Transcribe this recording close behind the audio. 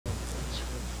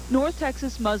North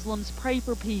Texas Muslims pray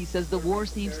for peace as the war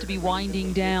seems to be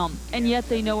winding down, and yet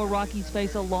they know Iraqis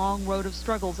face a long road of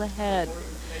struggles ahead.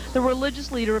 The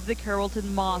religious leader of the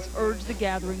Carrollton Mosque urged the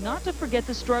gathering not to forget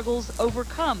the struggles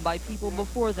overcome by people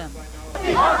before them.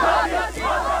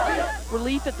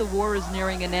 Relief that the war is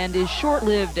nearing an end is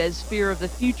short-lived as fear of the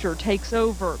future takes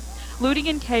over. Looting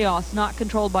and chaos not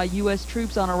controlled by U.S.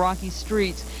 troops on Iraqi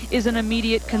streets is an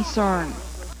immediate concern.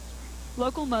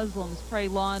 Local Muslims pray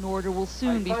law and order will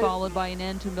soon be followed by an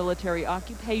end to military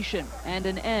occupation and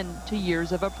an end to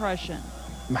years of oppression.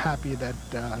 I'm happy that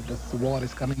this war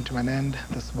is coming to an end,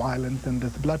 this violence and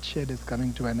this bloodshed is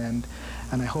coming to an end,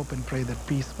 and I hope and pray that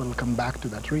peace will come back to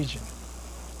that region.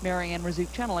 Marianne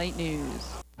Razouk, Channel 8 News.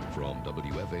 From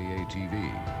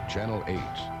WFAA-TV, Channel 8,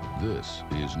 this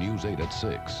is News 8 at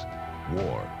 6,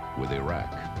 War with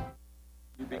Iraq.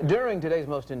 During today's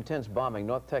most intense bombing,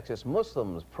 North Texas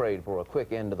Muslims prayed for a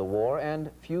quick end to the war and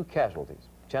few casualties.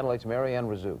 Channel 8's Marianne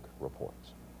Razouk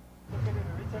reports.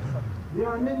 There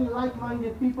are many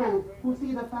like-minded people who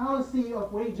see the fallacy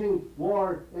of waging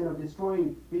war and of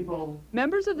destroying people.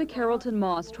 Members of the Carrollton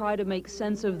Mosque try to make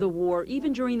sense of the war,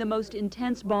 even during the most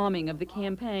intense bombing of the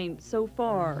campaign so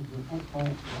far.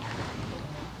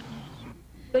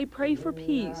 They pray for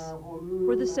peace,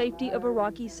 for the safety of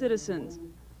Iraqi citizens,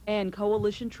 and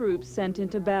coalition troops sent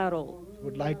into battle. We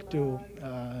would like to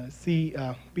see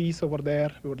peace over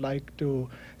there. We would like to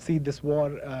see this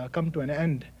war come to an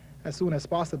end as soon as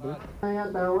possible.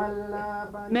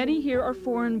 Many here are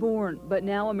foreign-born, but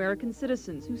now American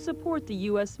citizens who support the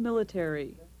U.S.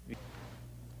 military.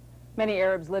 Many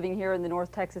Arabs living here in the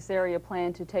North Texas area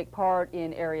plan to take part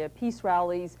in area peace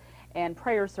rallies and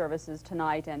prayer services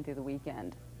tonight and through the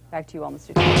weekend. Back to you on the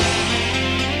studio.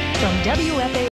 From WFAA.